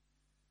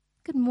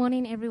Good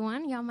morning,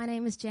 everyone. Yeah, my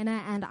name is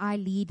Jenna, and I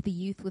lead the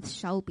youth with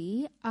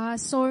Shelby.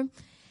 So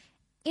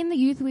in the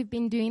youth, we've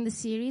been doing the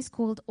series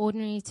called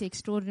Ordinary to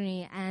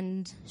Extraordinary,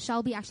 and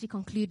Shelby actually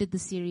concluded the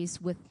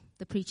series with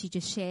the preach he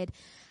just shared.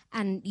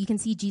 And you can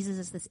see Jesus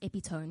as this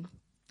epitome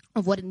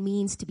of what it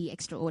means to be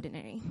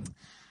extraordinary.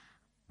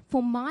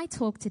 For my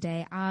talk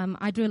today,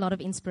 I drew a lot of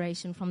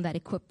inspiration from that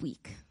Equip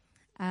Week.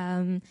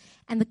 And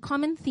the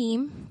common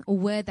theme or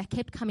word that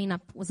kept coming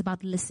up was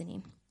about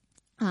listening.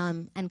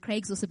 And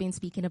Craig's also been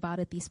speaking about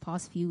it these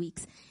past few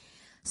weeks.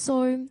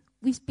 So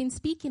we've been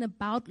speaking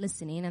about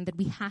listening and that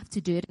we have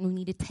to do it and we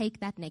need to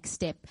take that next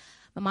step.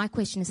 But my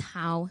question is,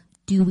 how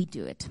do we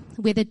do it?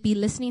 Whether it be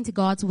listening to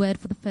God's word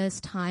for the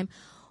first time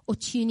or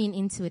tuning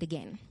into it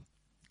again.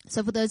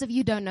 So for those of you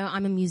who don't know,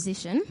 I'm a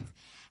musician.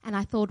 And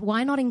I thought,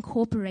 why not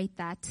incorporate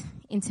that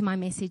into my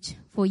message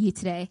for you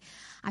today?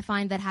 I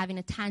find that having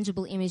a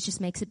tangible image just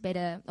makes it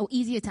better or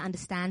easier to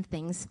understand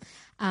things.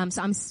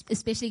 So I'm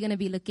especially going to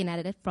be looking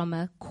at it from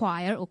a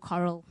choir or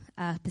choral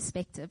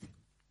perspective.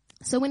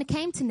 So when it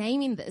came to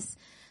naming this,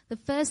 the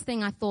first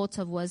thing I thought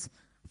of was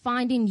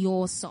finding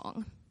your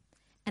song.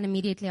 And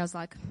immediately I was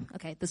like,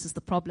 okay, this is the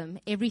problem.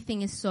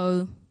 Everything is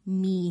so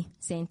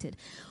me-centered.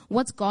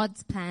 What's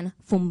God's plan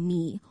for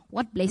me?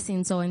 What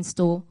blessings are in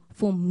store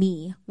for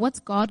me? What's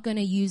God going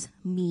to use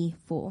me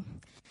for?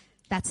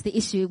 That's the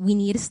issue. We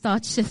need to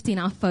start shifting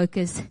our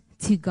focus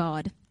to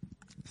God.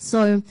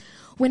 So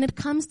when it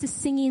comes to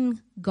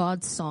singing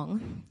God's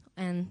song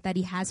and that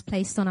he has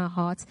placed on our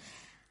hearts,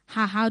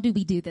 how do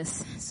we do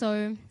this?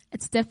 So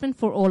it's different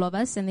for all of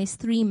us, and there's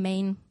three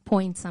main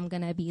points I'm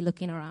going to be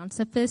looking around.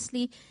 So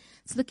firstly,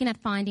 it's looking at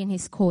finding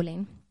his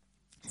calling.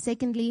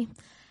 Secondly,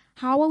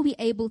 how are we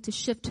able to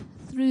shift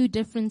through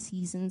different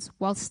seasons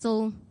while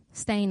still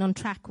staying on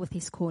track with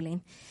his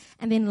calling?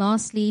 And then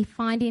lastly,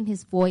 finding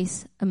his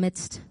voice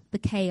amidst the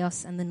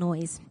chaos and the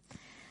noise.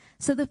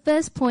 So the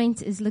first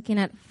point is looking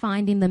at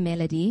finding the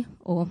melody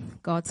or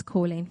God's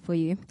calling for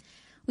you.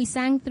 We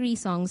sang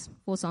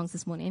four songs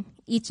this morning.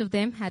 Each of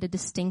them had a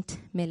distinct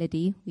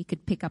melody. We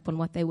could pick up on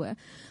what they were.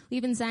 We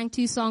even sang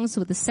 2 songs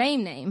with the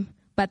same name,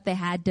 but they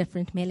had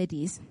different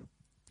melodies.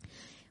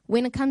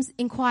 When it comes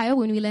in choir,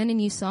 when we learn a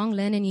new song,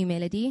 learn a new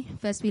melody,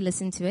 first we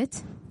listen to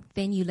it,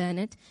 then you learn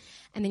it,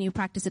 and then you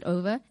practice it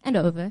over and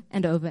over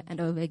and over and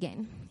over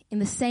again. In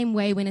the same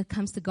way, when it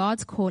comes to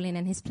God's calling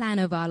and his plan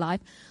over our life,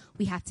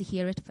 we have to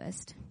hear it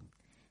first.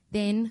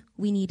 Then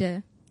we need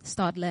to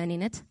start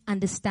learning it,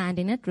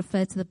 understanding it,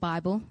 refer to the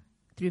Bible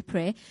through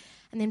prayer,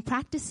 and then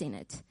practicing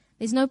it.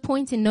 There's no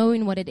point in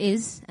knowing what it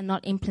is and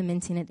not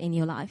implementing it in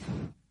your life.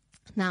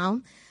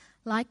 Now,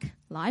 like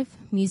life,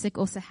 music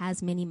also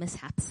has many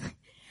mishaps.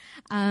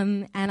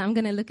 And I'm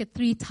going to look at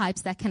 3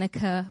 types that can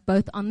occur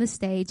both on the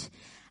stage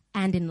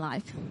and in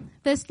life.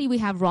 Firstly, we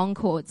have wrong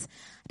chords.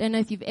 I don't know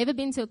if you've ever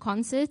been to a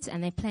concert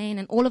and they're playing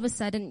and all of a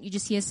sudden you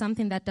just hear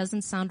something that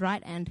doesn't sound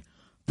right and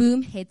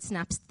boom, head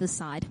snaps to the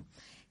side.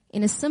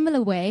 In a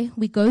similar way,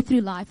 we go through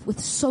life with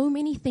so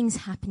many things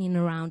happening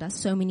around us,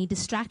 so many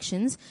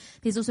distractions.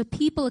 There's also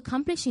people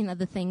accomplishing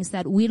other things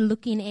that we're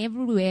looking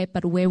everywhere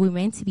but where we're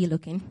meant to be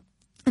looking.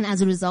 And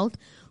as a result,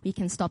 we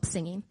can stop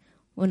singing.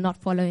 We're not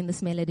following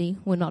this melody.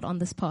 We're not on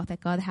this path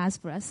that God has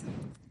for us.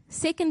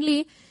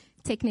 Secondly,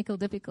 technical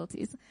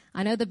difficulties.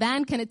 I know the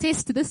band can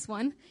attest to this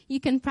one. You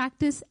can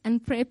practice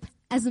and prep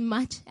as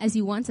much as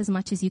you want, as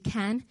much as you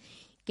can.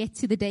 Get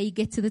to the day,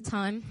 get to the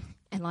time,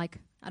 and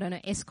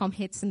ESCOM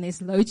hits and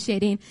there's load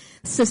shedding.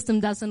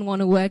 System doesn't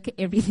want to work.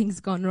 Everything's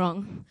gone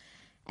wrong.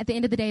 At the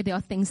end of the day, there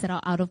are things that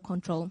are out of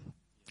control.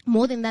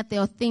 More than that,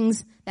 there are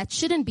things that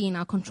shouldn't be in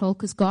our control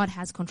because God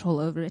has control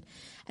over it.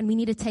 And we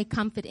need to take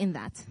comfort in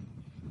that.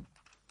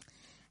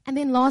 And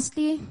then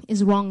lastly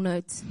is wrong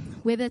notes.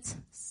 Whether it's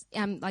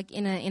like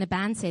in a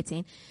band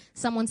setting,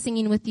 someone's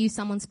singing with you,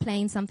 someone's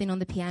playing something on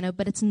the piano,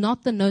 but it's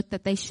not the note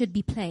that they should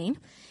be playing.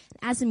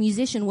 As a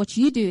musician, what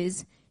you do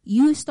is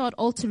you start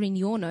altering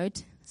your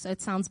note so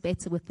it sounds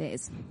better with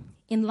theirs.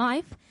 In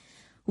life,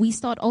 we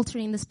start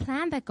altering this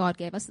plan that God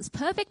gave us, this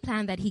perfect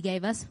plan that he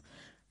gave us,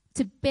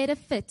 to better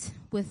fit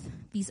with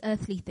these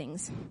earthly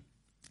things.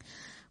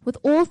 With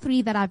all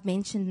 3 that I've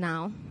mentioned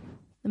now,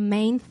 the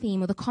main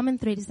theme or the common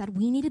thread is that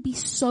we need to be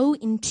so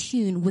in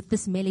tune with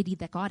this melody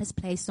that God has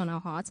placed on our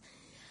hearts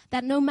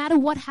that no matter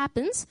what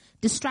happens,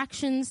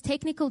 distractions,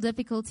 technical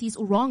difficulties,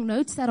 or wrong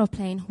notes that are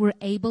playing, we're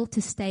able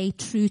to stay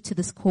true to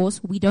this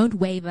course. We don't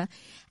waver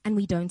and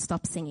we don't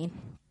stop singing.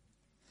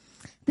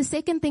 The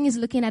second thing is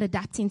looking at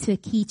adapting to a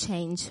key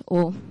change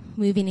or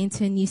moving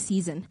into a new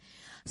season.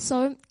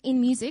 So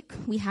in music,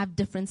 we have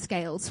different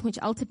scales, which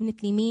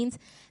ultimately means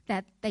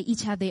that they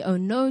each have their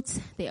own notes,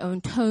 their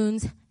own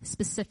tones,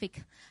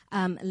 specific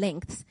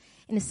lengths.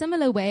 In a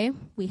similar way,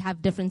 we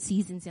have different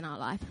seasons in our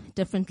life,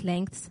 different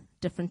lengths,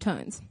 different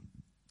tones.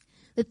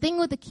 The thing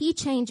with the key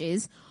change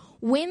is,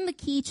 when the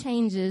key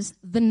changes,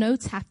 the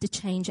notes have to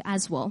change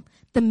as well.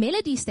 The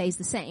melody stays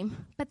the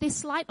same, but there's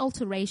slight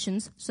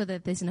alterations so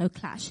that there's no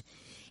clash.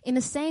 In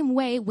the same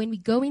way, when we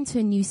go into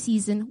a new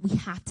season, we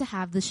have to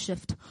have the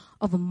shift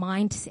of a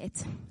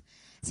mindset.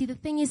 See, the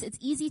thing is, it's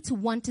easy to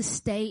want to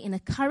stay in a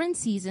current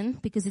season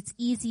because it's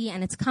easy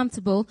and it's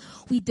comfortable.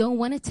 We don't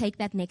want to take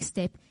that next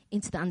step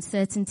into the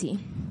uncertainty.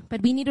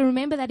 But we need to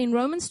remember that in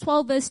Romans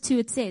 12 verse 2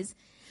 it says,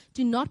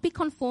 "Do not be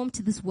conformed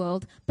to this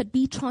world, but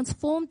be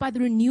transformed by the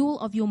renewal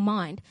of your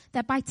mind,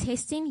 that by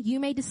testing you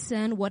may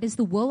discern what is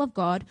the will of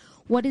God,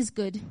 what is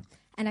good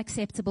and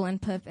acceptable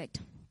and perfect."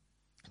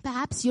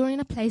 Perhaps you're in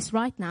a place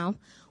right now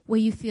where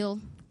you feel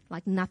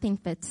like nothing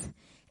fits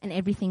and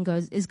everything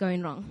is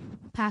going wrong.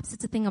 Perhaps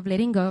it's a thing of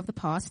letting go of the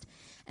past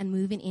and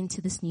moving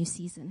into this new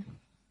season.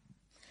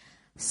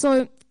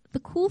 So the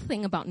cool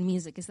thing about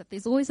music is that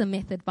there's always a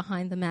method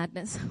behind the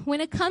madness.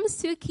 When it comes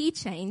to a key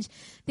change,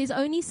 there's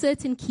only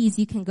certain keys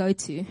you can go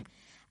to.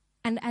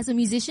 And as a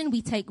musician,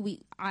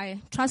 I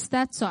trust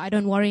that, so I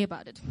don't worry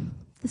about it.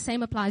 The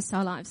same applies to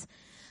our lives.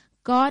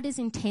 God is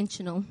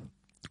intentional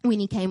when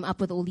he came up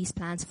with all these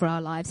plans for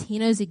our lives. He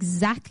knows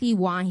exactly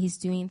why he's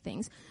doing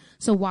things.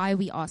 So why are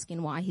we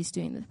asking why he's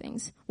doing the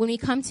things? When we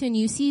come to a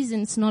new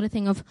season, it's not a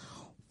thing of,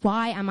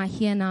 why am I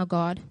here now,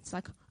 God? It's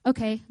like,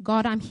 okay,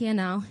 God, I'm here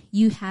now.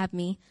 You have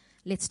me.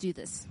 Let's do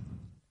this.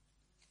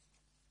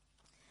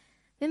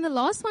 Then the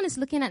last one is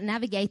looking at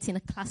navigating a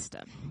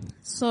cluster.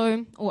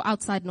 Or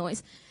outside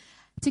noise.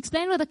 To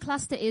explain what a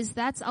cluster is,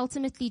 that's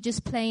ultimately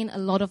just playing a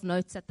lot of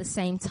notes at the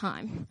same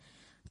time.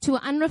 To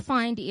an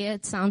unrefined ear,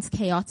 it sounds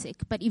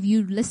chaotic, but if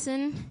you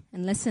listen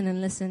and listen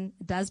and listen,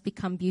 it does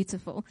become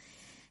beautiful.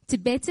 To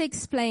better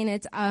explain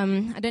it, I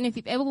don't know if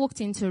you've ever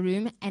walked into a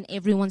room and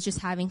everyone's just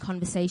having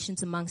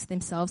conversations amongst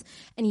themselves,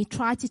 and you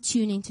try to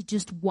tune into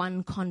just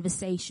one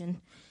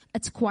conversation.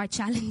 It's quite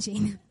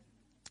challenging.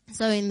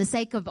 So in the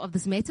sake of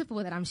this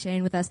metaphor that I'm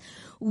sharing with us,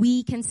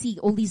 we can see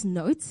all these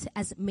notes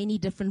as many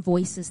different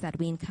voices that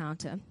we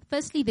encounter.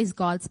 Firstly, there's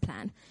God's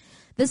plan.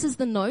 This is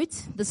the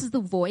note, this is the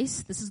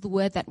voice, this is the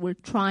word that we're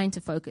trying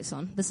to focus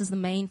on. This is the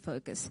main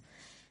focus.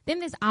 Then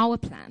there's our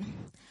plan.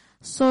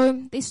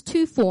 So there's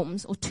two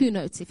forms, or two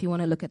notes if you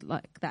want to look at it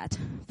like that.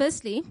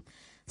 Firstly,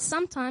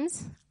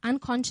 sometimes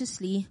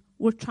unconsciously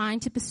we're trying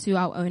to pursue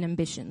our own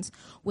ambitions.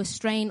 We're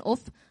straying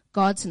off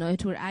God's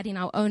note, we're adding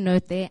our own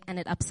note there, and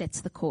it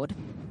upsets the chord.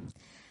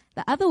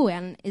 The other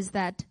one is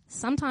that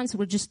sometimes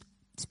we're just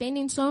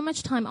spending so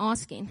much time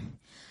asking,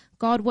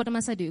 God, what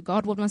must I do?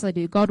 God, what must I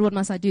do? God, what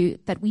must I do?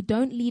 That we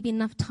don't leave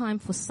enough time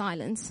for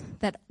silence,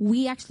 that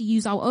we actually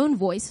use our own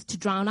voice to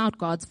drown out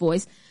God's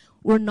voice.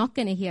 We're not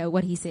going to hear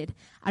what he said.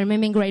 I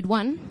remember in grade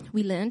 1,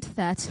 we learned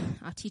that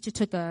our teacher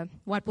took a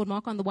whiteboard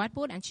marker on the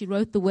whiteboard and she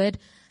wrote the word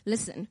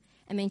listen.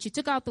 And then she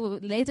took out the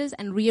letters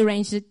and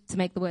rearranged it to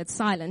make the word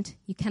silent.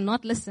 You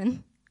cannot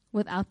listen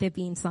without there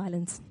being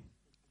silence.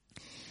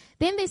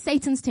 Then there's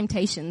Satan's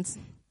temptations.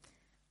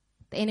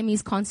 The enemy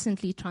is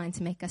constantly trying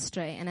to make us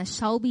stray. And as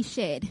shall be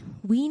shared,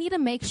 we need to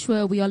make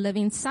sure we are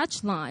living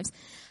such lives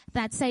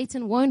that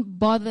Satan won't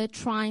bother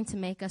trying to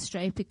make us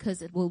stray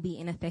because it will be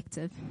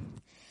ineffective.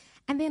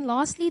 And then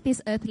lastly,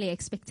 there's earthly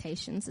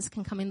expectations. This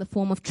can come in the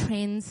form of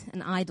trends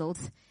and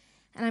idols.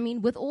 And I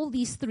mean, with all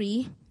these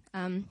three,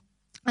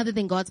 other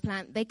than God's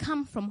plan, they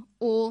come from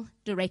all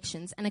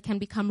directions, and it can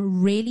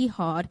become really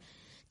hard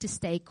to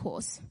stay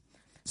course.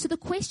 So the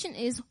question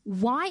is,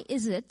 why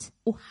is it,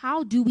 or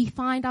how do we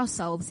find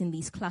ourselves in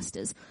these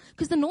clusters?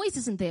 Because the noise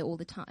isn't there all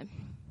the time.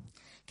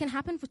 It can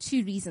happen for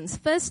two reasons.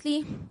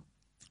 Firstly,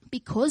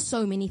 because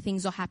so many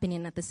things are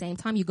happening at the same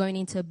time, you're going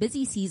into a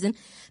busy season,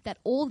 that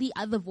all the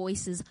other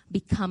voices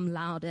become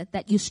louder,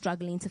 that you're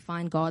struggling to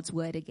find God's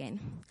word again.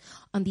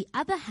 On the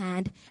other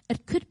hand,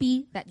 it could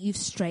be that you've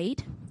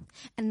strayed,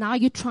 and now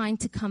you're trying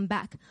to come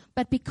back.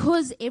 But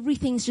because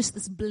everything's just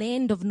this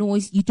blend of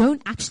noise, you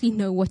don't actually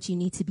know what you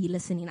need to be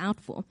listening out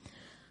for.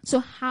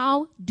 So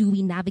how do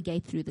we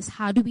navigate through this?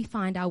 How do we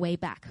find our way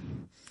back?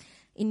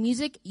 In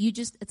music,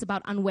 it's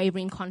about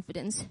unwavering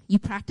confidence. You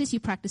practice,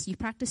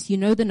 you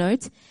know the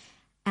note.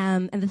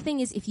 And the thing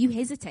is, if you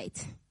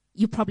hesitate,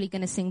 you're probably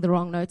going to sing the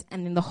wrong note,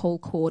 and then the whole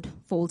chord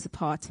falls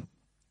apart.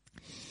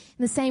 In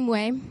the same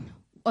way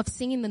of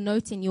singing the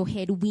note in your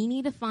head, we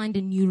need to find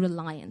a new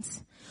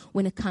reliance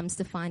when it comes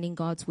to finding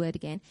God's word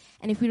again.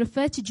 And if we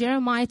refer to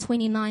Jeremiah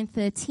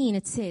 29:13,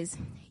 it says,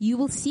 "You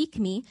will seek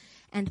me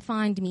and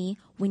find me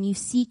when you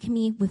seek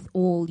me with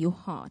all your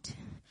heart."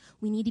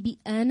 We need to be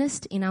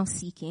earnest in our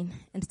seeking,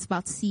 and it's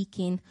about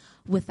seeking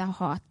with our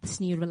heart, this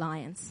new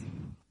reliance.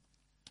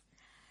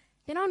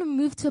 Then I want to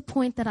move to a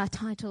point that I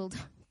titled,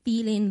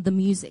 Feeling the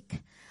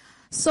Music.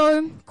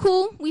 So,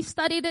 cool, we've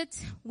studied it,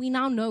 we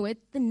now know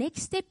it. The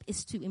next step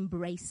is to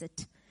embrace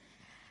it.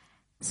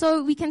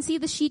 So we can see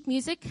the sheet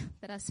music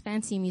that us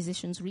fancy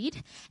musicians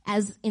read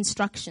as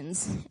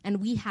instructions, and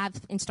we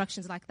have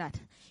instructions like that.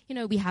 You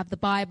know, we have the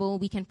Bible,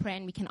 we can pray,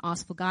 and we can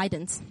ask for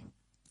guidance.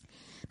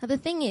 Now the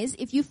thing is,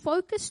 if you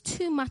focus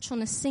too much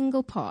on a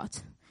single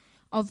part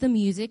of the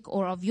music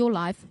or of your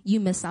life, you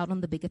miss out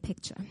on the bigger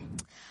picture.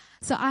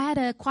 So I had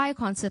a choir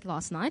concert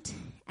last night,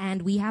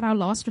 and we had our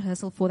last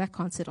rehearsal for that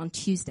concert on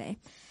Tuesday.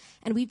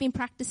 And we've been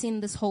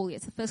practicing this whole year.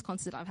 It's the first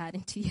concert I've had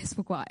in 2 years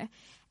for choir.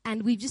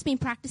 And we've just been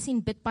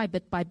practicing bit by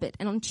bit by bit.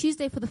 And on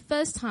Tuesday, for the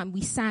first time,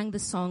 we sang the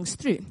songs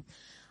through.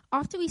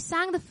 After we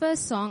sang the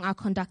first song, our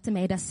conductor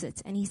made us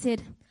sit, and he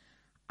said,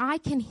 I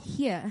can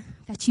hear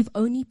that you've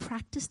only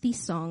practiced these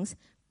songs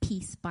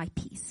piece by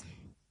piece.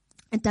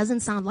 It doesn't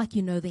sound like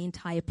you know the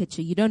entire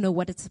picture. You don't know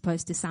what it's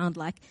supposed to sound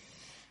like.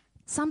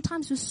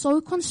 Sometimes we're so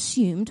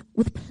consumed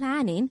with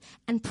planning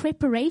and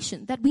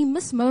preparation that we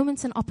miss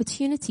moments and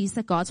opportunities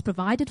that God's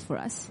provided for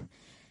us.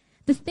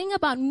 The thing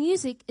about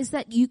music is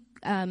that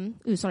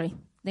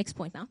next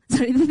point now.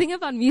 The thing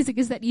about music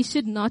is that you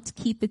should not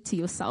keep it to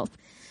yourself.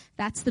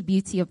 That's the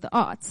beauty of the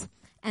arts.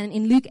 And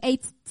in Luke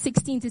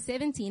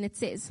 8:16-17, it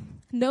says,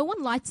 no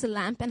one lights a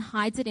lamp and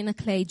hides it in a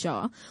clay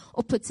jar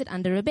or puts it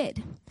under a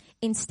bed.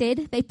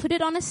 Instead, they put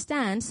it on a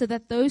stand so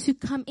that those who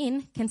come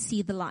in can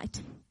see the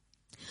light.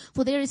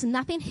 For there is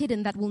nothing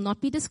hidden that will not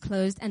be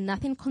disclosed, and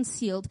nothing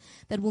concealed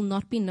that will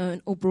not be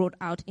known or brought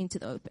out into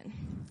the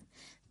open.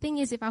 Thing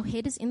is, if our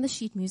head is in the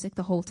sheet music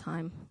the whole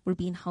time, we're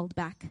being held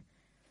back.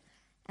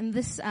 And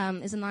this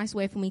is a nice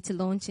way for me to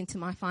launch into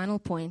my final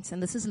point,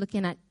 and this is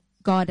looking at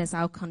God as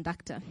our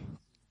conductor.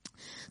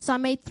 So I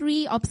made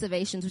 3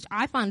 observations, which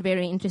I found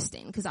very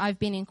interesting, because I've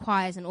been in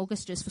choirs and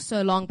orchestras for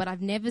so long, but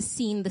I've never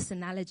seen this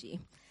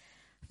analogy.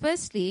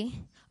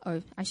 Firstly,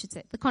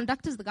 the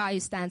conductor's the guy who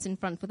stands in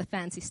front with a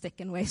fancy stick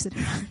and waves it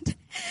around.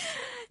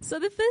 So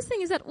the first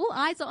thing is that all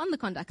eyes are on the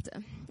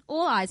conductor.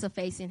 All eyes are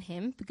facing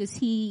him because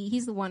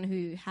he's the one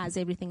who has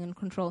everything in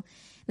control.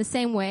 The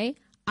same way,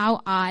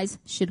 our eyes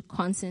should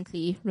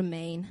constantly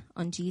remain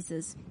on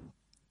Jesus.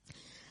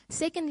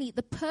 Secondly,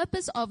 the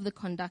purpose of the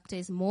conductor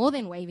is more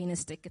than waving a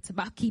stick. It's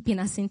about keeping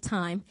us in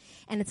time,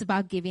 and it's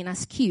about giving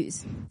us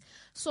cues.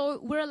 So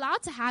we're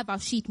allowed to have our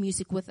sheet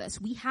music with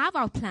us. We have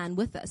our plan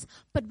with us,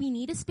 but we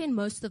need to spend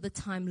most of the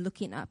time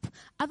looking up.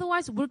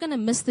 Otherwise, we're going to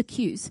miss the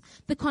cues.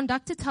 The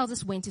conductor tells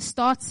us when to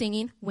start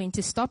singing, when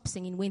to stop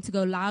singing, when to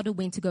go louder,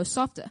 when to go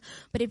softer.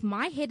 But if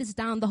my head is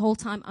down the whole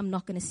time, I'm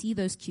not going to see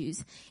those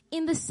cues.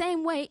 In the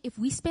same way, if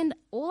we spend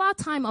all our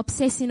time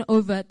obsessing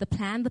over the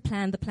plan,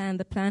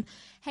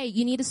 hey,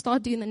 you need to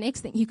start doing the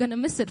next thing. You're going to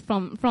miss it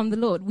from the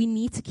Lord. We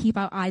need to keep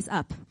our eyes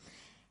up.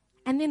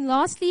 And then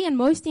lastly, and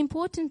most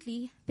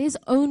importantly, there's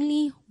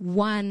only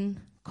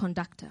one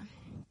conductor.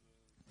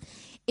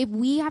 If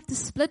we have to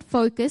split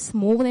focus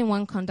more than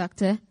one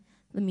conductor,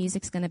 the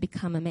music's going to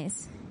become a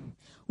mess.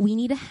 We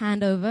need to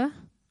hand over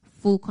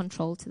full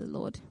control to the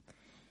Lord.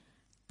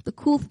 The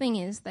cool thing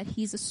is that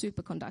he's a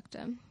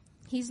superconductor.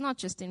 He's not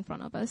just in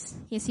front of us.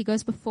 Yes, he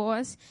goes before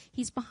us,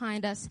 he's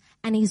behind us,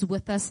 and he's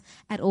with us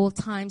at all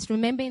times.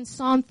 Remember in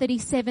Psalm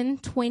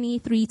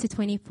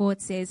 37:23-24,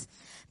 it says,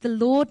 the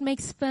Lord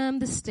makes firm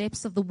the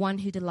steps of the one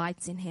who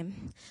delights in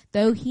him.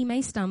 Though he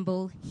may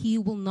stumble, he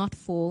will not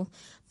fall,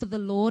 for the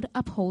Lord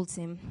upholds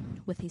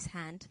him with his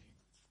hand.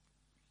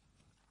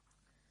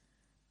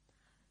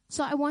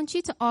 So I want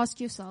you to ask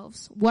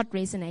yourselves, what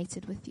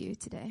resonated with you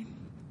today?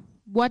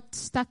 What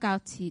stuck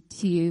out to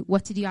you?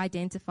 What did you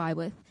identify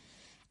with?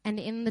 And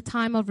in the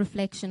time of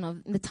reflection,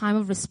 in the time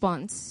of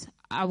response,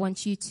 I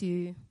want you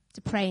to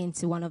pray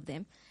into one of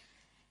them.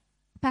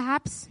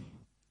 Perhaps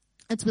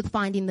it's with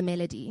finding the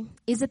melody.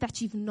 Is it that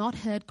you've not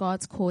heard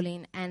God's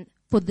calling, and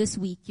for this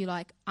week you're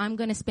like, I'm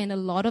going to spend a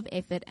lot of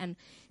effort and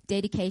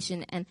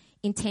dedication and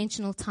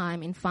intentional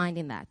time in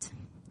finding that?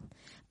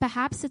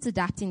 Perhaps it's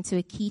adapting to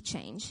a key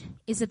change.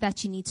 Is it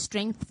that you need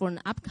strength for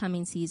an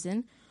upcoming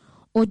season?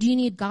 Or do you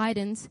need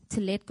guidance to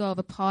let go of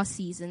a past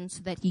season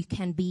so that you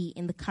can be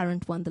in the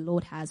current one the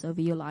Lord has over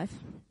your life?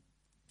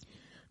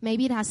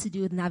 Maybe it has to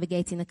do with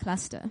navigating a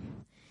cluster.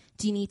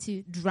 Do you need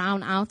to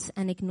drown out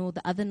and ignore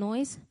the other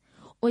noise?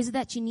 Or is it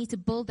that you need to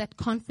build that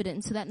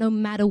confidence so that no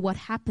matter what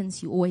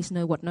happens, you always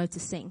know what note to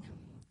sing?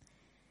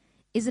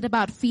 Is it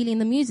about feeling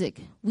the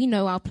music? We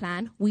know our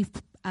plan. We've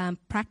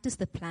practiced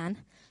the plan.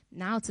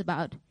 Now it's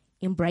about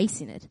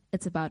embracing it.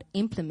 It's about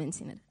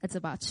implementing it. It's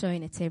about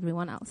showing it to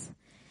everyone else.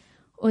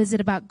 Or is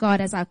it about God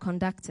as our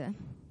conductor?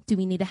 Do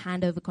we need to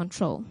hand over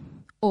control?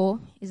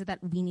 Or is it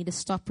that we need to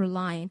stop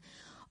relying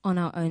on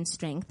our own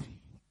strength?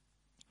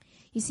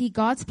 You see,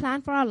 God's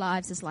plan for our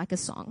lives is like a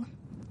song.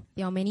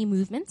 There are many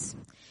movements,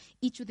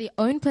 each with their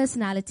own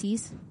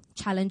personalities,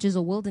 challenges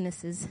or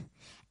wildernesses,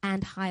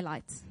 and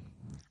highlights.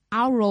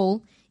 Our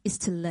role is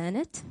to learn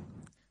it,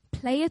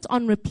 play it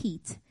on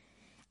repeat,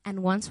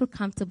 and once we're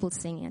comfortable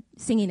singing it,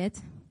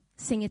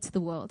 sing it to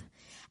the world.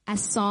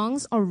 As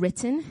songs are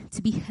written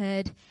to be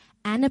heard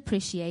and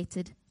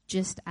appreciated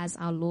just as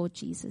our Lord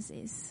Jesus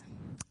is.